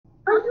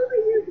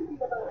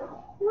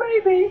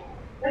Maybe.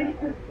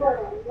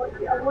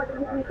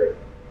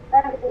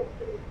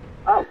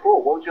 Oh,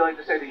 cool. What would you like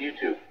to say to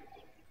YouTube?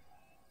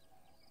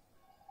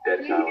 Dead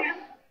silence.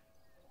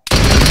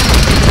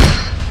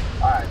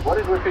 Alright, what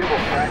is with people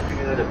crashing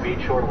into the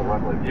beach short of the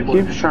runway? People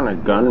He keeps trying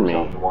to gun me.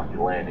 Want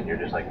you land and you're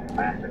just like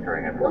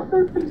massacring everyone.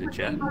 Is it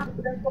jet?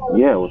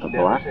 Yeah, with a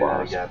Black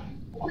Wasp.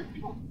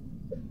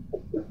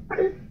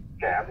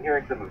 Okay, I'm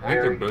hearing some I think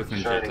very they're both in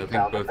jets. I concerning think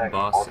sound both effects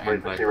Boss on and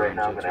frequency Viper right in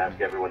now. I'm jets. going to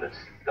ask everyone to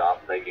stop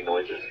making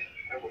noises.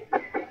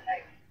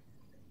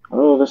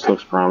 Oh, this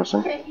looks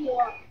promising.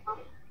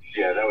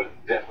 Yeah, that was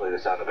definitely the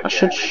sound of a I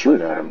should shoot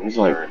at him. He's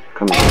like,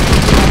 coming.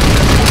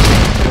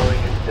 Going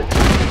into the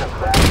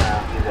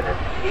background, he's at an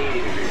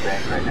 80-degree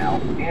bank right now,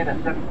 and a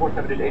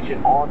 747 just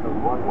agent on the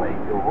runway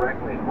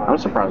directly in front. I'm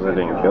surprised they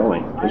didn't kill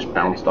me. He just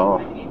bounced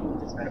off.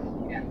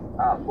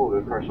 Cool,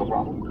 good personal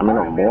problem. I'm in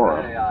a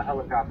Mora. A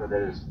helicopter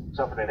that has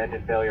suffered an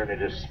engine failure and it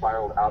just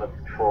spiraled out of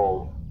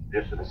control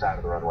just to the side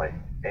of the runway.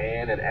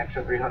 And an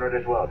extra 300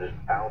 as well, just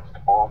bounced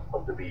off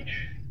of the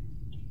beach.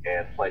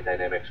 And flight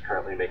dynamics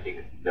currently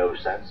making no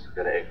sense.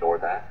 Gonna ignore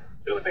that.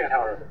 Juliet,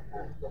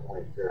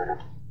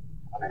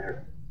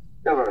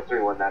 November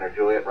 319er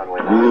Juliet,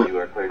 runway 9, you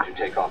are cleared to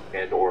take off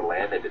and or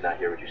land. I did not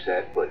hear what you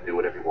said, but do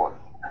whatever you want.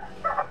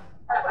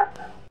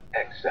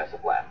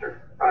 Excessive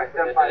laughter. Alright,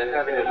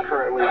 757 is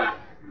currently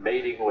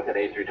mating with an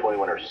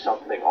A321 or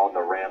something on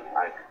the ramp.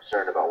 I'm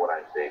concerned about what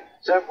I'm seeing.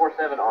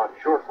 747 on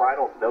short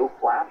final, no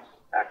flaps.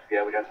 Actually,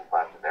 yeah, we got some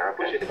flaps in there.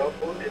 Okay.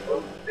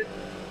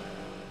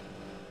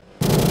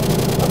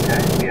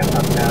 Okay, we have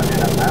up, down,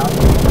 and up, out.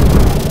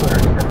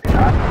 270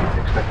 knots.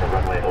 Expect a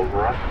runway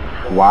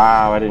overrun.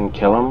 Wow, I didn't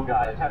kill him.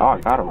 Oh, I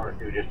got him. Part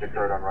 2 just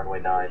occurred on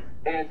runway 9.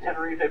 And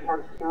Tenerife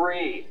Part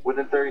 3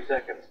 within 30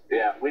 seconds.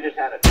 Yeah, we just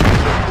had a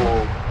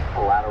full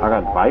collateral. I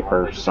got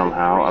Viper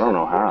somehow. I don't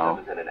know how.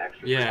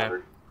 Yeah.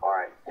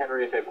 Alright,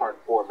 Tenerife Part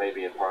 4 may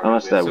be in part.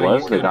 Unless that So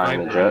was you the killed guy in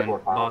the Viper jet.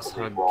 and Boss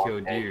Hog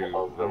killed you.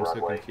 I'm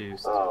so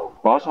confused.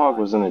 Boss Hog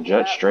was in the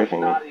jet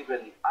strafing me. Not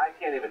even, I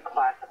can't even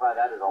classify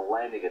that as a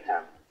landing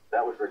attempt.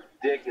 That was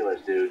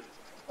ridiculous, dude.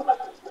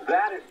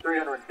 That is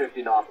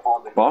 350 knots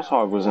on the Boss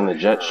Hog was in the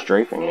jet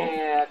strafing me.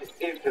 and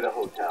into the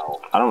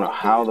hotel. I don't know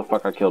how the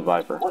fuck I killed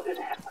Viper. What is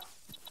happening?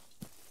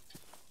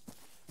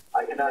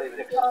 I cannot even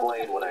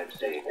explain what I'm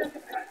seeing.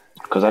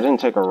 Because I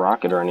didn't take a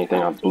rocket or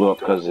anything. I blew up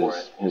because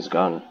his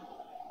gun.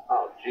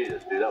 Oh,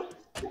 Jesus, dude, that was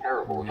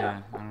terrible.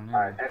 Yeah, I don't know.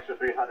 Alright, extra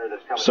 300 is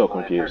coming. So Turn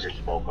confused. your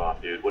smoke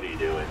off, dude. What are you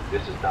doing?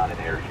 This is not an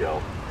air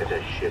show. It's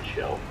a shit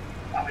show.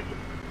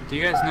 Do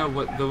you guys know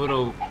what the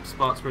little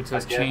spots where it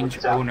says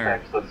change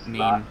owner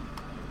mean?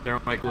 They're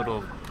like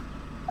little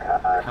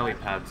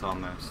helipads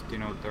almost. Do you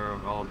know what they're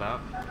all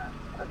about?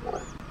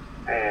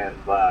 And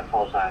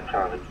call sign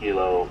Charlie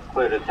Kilo.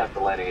 Clear to attempt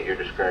the landing at your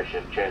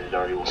discretion. Chances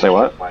are you will Say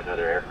what? by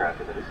another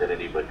aircraft in the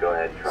vicinity, but go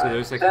ahead and try. So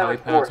there's like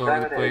helipads all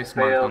over the place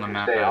marked on the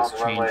map as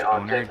change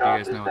owner. Do you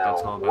guys know what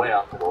that's all Way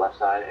about? off to the left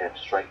side and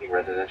striking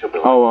residential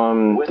buildings.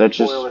 Oh, that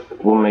just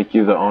will make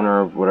you the owner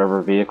of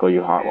whatever vehicle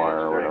you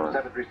hotwire or whatever.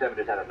 737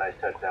 just had a nice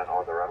touchdown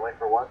on the runway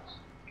for once.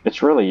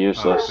 It's really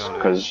useless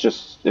because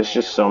it's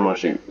just so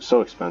much so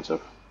expensive.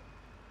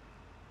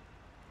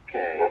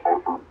 Okay.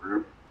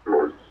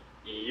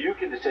 You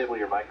can disable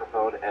your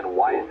microphone, and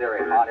why is there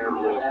a hot air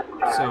balloon?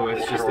 So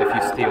it's just if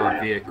you steal a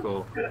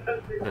vehicle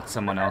that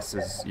someone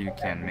else's, you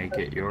can make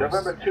it yours.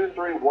 November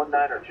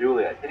 2319 or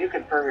Juliet, can you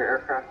confirm your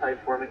aircraft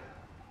type for me?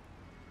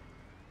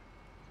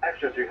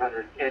 Extra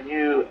 300, can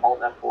you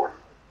alt F4?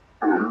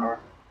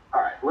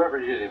 Alright,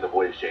 whoever's using the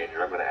voice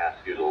changer, I'm going to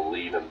ask you to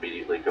leave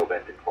immediately, go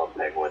back to Club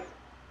Penguin.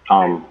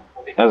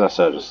 As I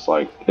said, it's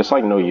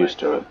like no use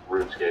to it.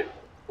 RuneScape.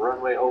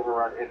 Runway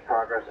overrun in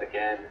progress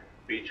again.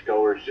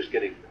 Beachgoers just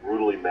getting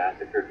brutally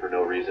massacred for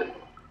no reason.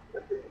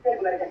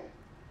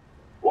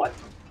 What?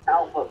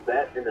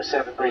 Alphabet in the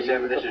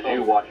 737, this is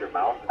you, watch your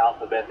mouth.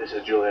 Alphabet, this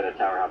is Juliet at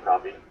Tower, how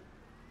copy?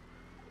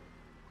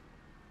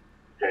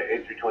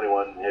 Okay,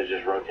 A321 has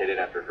just rotated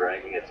after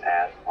dragging its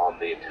ass on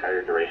the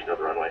entire duration of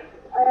the runway.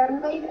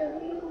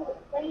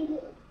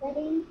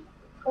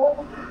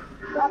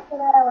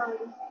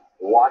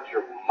 Watch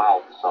your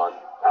mouth, son.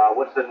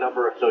 What's the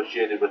number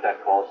associated with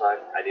that call sign?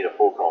 I need a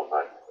full call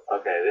sign.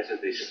 Okay, this is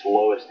the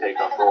slowest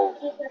takeoff roll.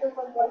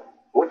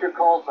 What's your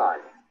call sign?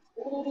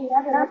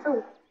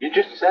 You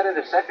just said it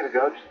a second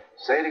ago.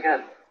 Just say it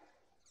again.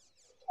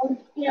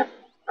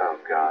 Oh,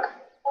 God.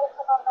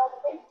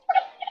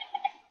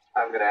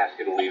 I'm going to ask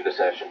you to leave the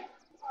session.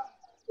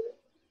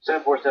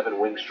 747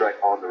 wing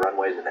strike on the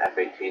runways, and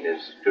F-18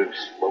 is doing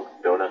smoke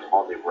donuts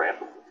on the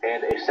ramp.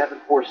 And a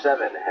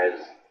 747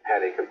 has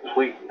had a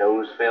complete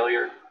nose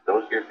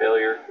gear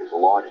failure, is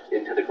launched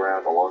into the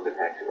ground along the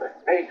taxiway.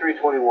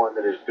 A321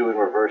 that is doing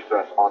reverse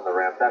thrust on the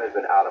ramp, that has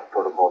been out of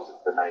protocol since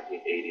the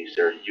 1980s,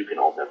 sir. You can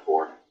alt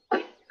F4.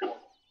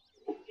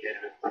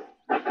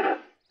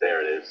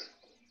 There it is.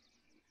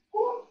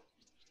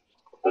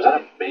 Was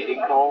that a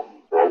mating call?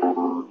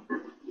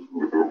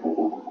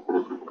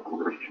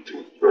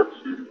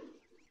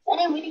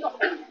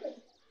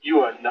 You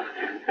are not.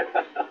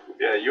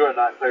 Yeah, you are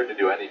not cleared to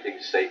do anything,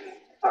 Satan.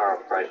 Power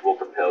of Christ will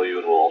propel you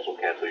and will also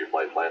cancel your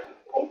flight plan.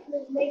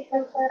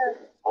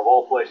 Of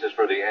all places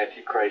for the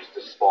Antichrist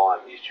to spawn,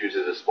 he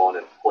chooses to spawn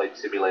in Flight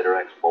Simulator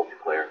X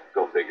multiplayer.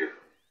 Go figure.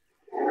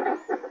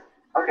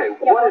 Okay,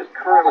 what is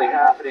currently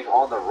happening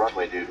on the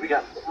runway, dude? We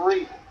got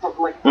three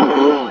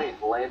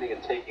planes landing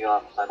and taking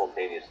off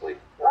simultaneously.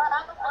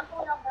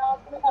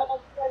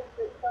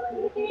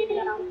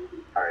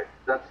 Alright,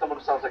 that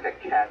someone sounds like a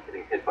cat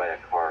getting hit by a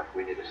car.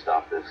 We need to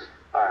stop this.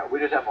 Alright, we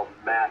just have a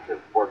massive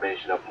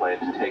formation of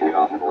planes taking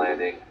off and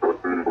landing.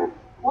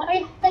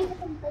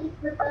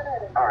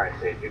 Alright,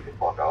 Sage, you can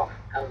fuck off.